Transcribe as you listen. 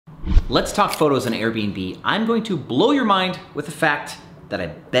Let's talk photos on Airbnb. I'm going to blow your mind with a fact that I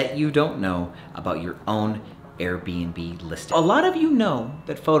bet you don't know about your own Airbnb listing. A lot of you know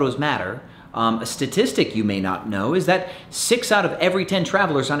that photos matter. A statistic you may not know is that 6 out of every 10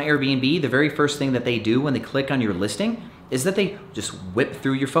 travelers on Airbnb, the very first thing that they do when they click on your listing is that they just whip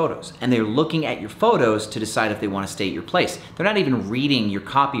through your photos, and they're looking at your photos to decide if they want to stay at your place. They're not even reading your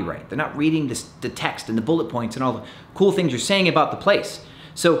copyright. They're not reading the text and the bullet points and all the cool things you're saying about the place.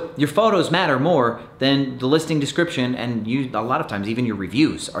 So your photos matter more than the listing description, and a lot of times even your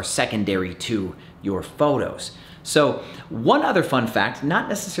reviews are secondary to your photos. So one other fun fact, not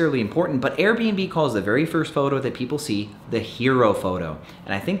necessarily important, but Airbnb calls the very first photo that people see the hero photo.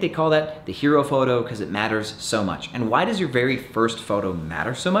 And I think they call that the hero photo because it matters so much. And why does your very first photo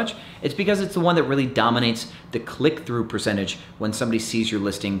matter so much? It's because it's the one that really dominates the click-through percentage when somebody sees your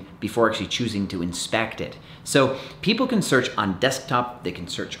listing before actually choosing to inspect it. So people can search on desktop, they can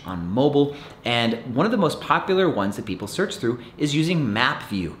search on mobile, and one of the most popular ones that people search through is using map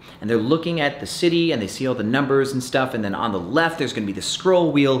view. And they're looking at the city and they see all the numbers and stuff, and then on the left there's going to be the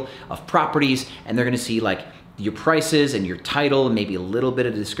scroll wheel of properties, and they're going to see like your prices and your title and maybe a little bit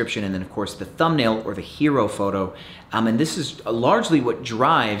of description, and then of course the thumbnail or the hero photo. And this is largely what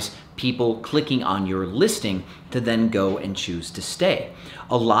drives people clicking on your listing to then go and choose to stay.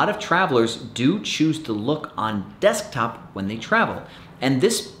 A lot of travelers do choose to look on desktop when they travel, and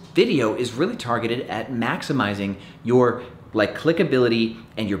this video is really targeted at maximizing your clickability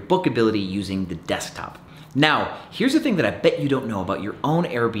and your bookability using the desktop. Now, here's the thing that I bet you don't know about your own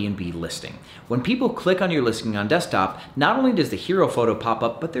Airbnb listing. When people click on your listing on desktop, not only does the hero photo pop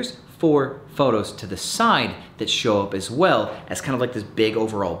up, but there's 4 photos to the side that show up as well as kind of like this big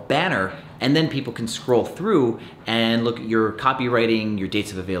overall banner. And then people can scroll through and look at your copywriting, your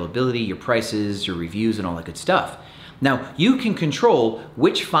dates of availability, your prices, your reviews, and all that good stuff. Now, you can control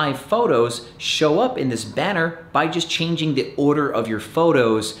which 5 photos show up in this banner by just changing the order of your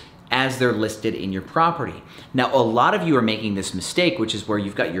photos as they're listed in your property. Now, a lot of you are making this mistake, which is where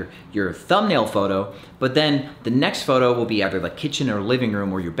you've got your thumbnail photo, but then the next photo will be either like kitchen or living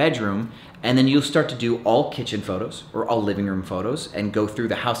room or your bedroom, and then you'll start to do all kitchen photos or all living room photos and go through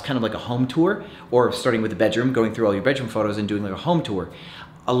the house kind of like a home tour, or starting with the bedroom, going through all your bedroom photos and doing like a home tour.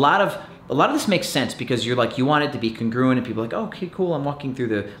 A lot of this makes sense because you want it to be congruent, and people are like, oh, okay, cool, I'm walking through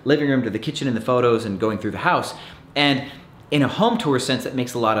the living room to the kitchen in the photos and going through the house. And in a home tour sense, that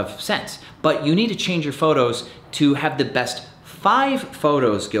makes a lot of sense. But you need to change your photos to have the best 5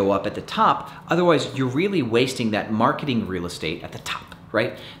 photos go up at the top. Otherwise, you're really wasting that marketing real estate at the top,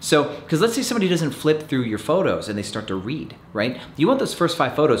 right? So, because let's say somebody doesn't flip through your photos and they start to read, right? You want those first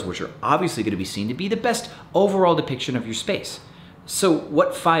 5 photos, which are obviously going to be seen, to be the best overall depiction of your space. So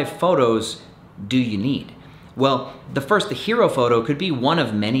what 5 photos do you need? Well, the hero photo could be one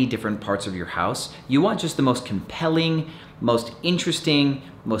of many different parts of your house. You want just the most compelling, most interesting,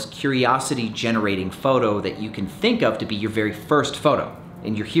 most curiosity generating photo that you can think of to be your very first photo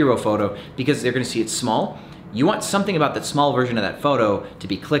in your hero photo, because they're going to see it small. You want something about that small version of that photo to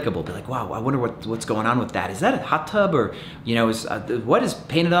be clickable. Be like, wow, I wonder what's going on with that. Is that a hot tub, or what is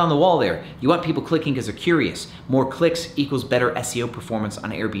painted on the wall there? You want people clicking because they're curious. More clicks equals better SEO performance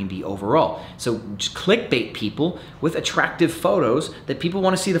on Airbnb overall. So just clickbait people with attractive photos that people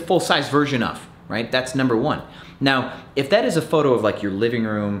want to see the full-size version of, right? That's number 1. Now, if that is a photo of like your living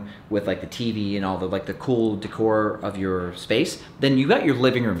room with like the TV and all the cool decor of your space, then you got your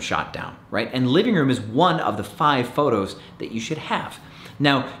living room shot down, right? And living room is one of the 5 photos that you should have.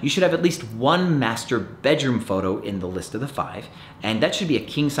 Now, you should have at least 1 master bedroom photo in the list of the 5, and that should be a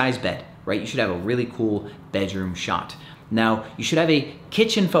king-size bed, right? You should have a really cool bedroom shot. Now, you should have a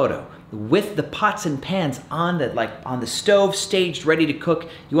kitchen photo with the pots and pans on the stove, staged, ready to cook.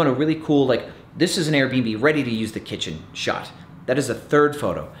 You want a really cool, this is an Airbnb ready to use the kitchen shot. That is a 3rd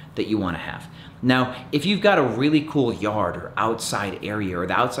photo that you want to have. Now, if you've got a really cool yard or outside area, or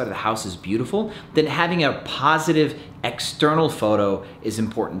the outside of the house is beautiful, then having a positive external photo is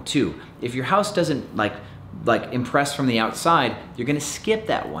important too. If your house doesn't impress from the outside, you're gonna skip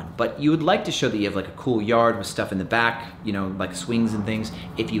that one. But you would like to show that you have a cool yard with stuff in the back, like swings and things,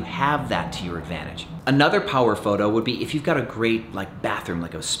 if you have that to your advantage. Another power photo would be if you've got a great bathroom,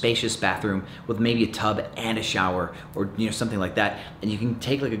 like a spacious bathroom with maybe a tub and a shower, or something like that, and you can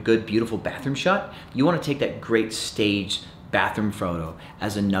take a good, beautiful bathroom shot. You wanna take that great staged bathroom photo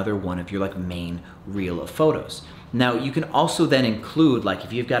as another one of your main reel of photos. Now, you can also then include,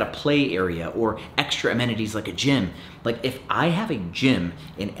 if you've got a play area or extra amenities like a gym. If I have a gym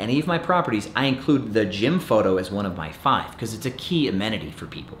in any of my properties, I include the gym photo as one of my 5 because it's a key amenity for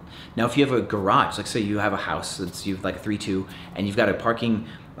people. Now, if you have a garage, say you have a house that's you have a 3-2 and you've got a parking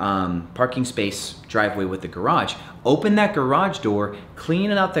parking space driveway with the garage, open that garage door,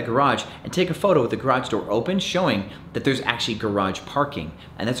 clean out the garage, and take a photo with the garage door open, showing that there's actually garage parking.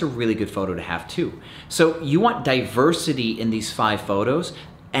 And that's a really good photo to have too. So you want diversity in these 5 photos,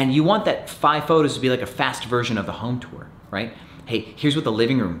 and you want that 5 photos to be like a fast version of the home tour, right? Hey, here's what the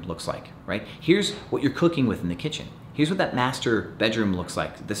living room looks like, right? Here's what you're cooking with in the kitchen. Here's what that master bedroom looks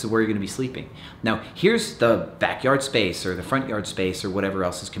like. This is where you're gonna be sleeping. Now, here's the backyard space or the front yard space or whatever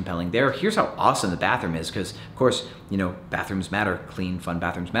else is compelling there. Here's how awesome the bathroom is, because of course, you know, bathrooms matter, clean, fun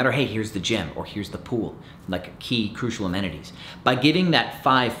bathrooms matter. Hey, here's the gym, or here's the pool, like key, crucial amenities. By giving that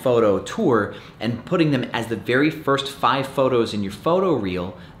 5 photo tour and putting them as the very first 5 photos in your photo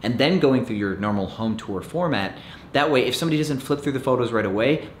reel, and then going through your normal home tour format, that way, if somebody doesn't flip through the photos right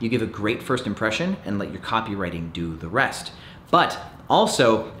away, you give a great first impression and let your copywriting do the rest. But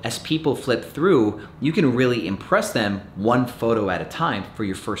also, as people flip through, you can really impress them 1 photo at a time for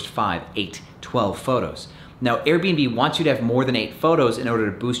your first 5, 8, 12 photos. Now, Airbnb wants you to have more than 8 photos in order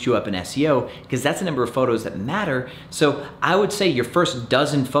to boost you up in SEO, because that's the number of photos that matter. So I would say your first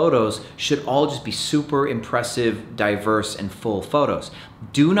dozen photos should all just be super impressive, diverse, and full photos.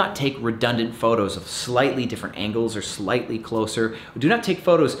 Do not take redundant photos of slightly different angles or slightly closer. Do not take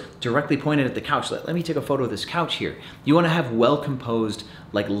photos directly pointed at the couch. Let me take a photo of this couch here. You want to have well-composed,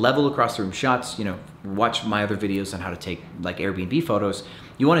 like level across the room shots. You know, watch my other videos on how to take like Airbnb photos.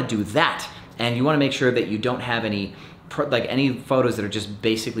 You want to do that. And you want to make sure that you don't have any photos that are just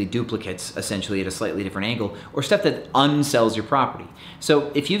basically duplicates, essentially at a slightly different angle, or stuff that unsells your property.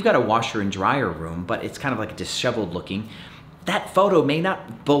 So if you've got a washer and dryer room, but it's kind of like disheveled looking, that photo may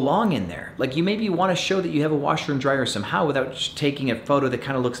not belong in there. Like, you maybe want to show that you have a washer and dryer somehow without taking a photo that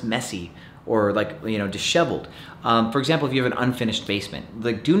kind of looks messy or like, you know, disheveled. For example, if you have an unfinished basement,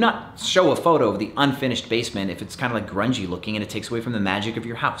 like, do not show a photo of the unfinished basement if it's kind of like grungy looking and it takes away from the magic of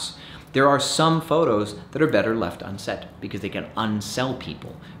your house. There are some photos that are better left unset because they can unsell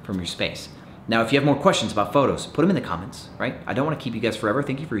people from your space. Now, if you have more questions about photos, put them in the comments, right? I don't want to keep you guys forever.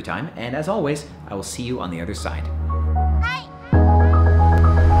 Thank you for your time. And as always, I will see you on the other side.